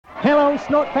Hello,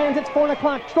 Snort fans. It's 4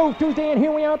 o'clock. Shrove Tuesday, and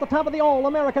here we are at the top of the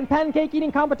All-American Pancake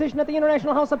Eating Competition at the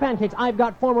International House of Pancakes. I've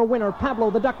got former winner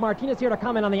Pablo the Duck Martinez here to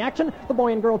comment on the action. The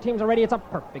boy and girl teams are ready. It's a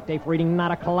perfect day for eating.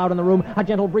 Not a cloud in the room. A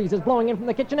gentle breeze is blowing in from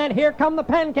the kitchen, and here come the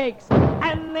pancakes.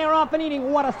 And they're off and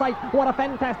eating. What a sight. What a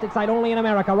fantastic sight. Only in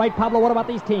America, right, Pablo? What about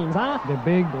these teams, huh? They're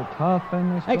big, they're tough,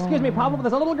 and they're strong. Excuse me, Pablo, but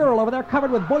there's a little girl over there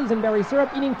covered with boysenberry syrup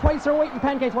eating twice her weight in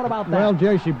pancakes. What about that? Well,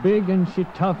 Jerry, she's big, and she's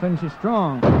tough, and she's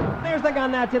strong. There's the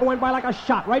gun. That's it. Went by like a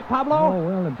shot, right, Pablo? Oh,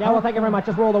 well, yeah, well, thank you very much.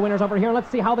 Just roll the winners over here, and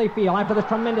let's see how they feel after this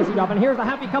tremendous eat-off. And here's the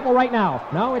happy couple right now.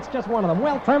 No, it's just one of them.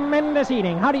 Well, tremendous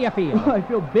eating. How do you feel? Oh, I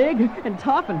feel big and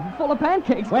tough and full of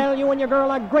pancakes. Well, you and your girl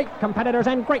are great competitors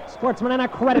and great sportsmen, and a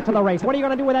credit to the race. What are you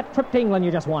going to do with that trip to England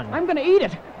you just won? I'm going to eat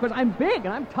it, because I'm big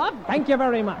and I'm tough. Thank you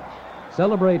very much.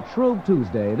 Celebrate Shrove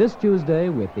Tuesday this Tuesday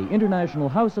with the International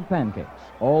House of Pancakes.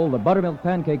 All the buttermilk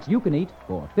pancakes you can eat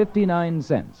for 59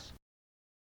 cents.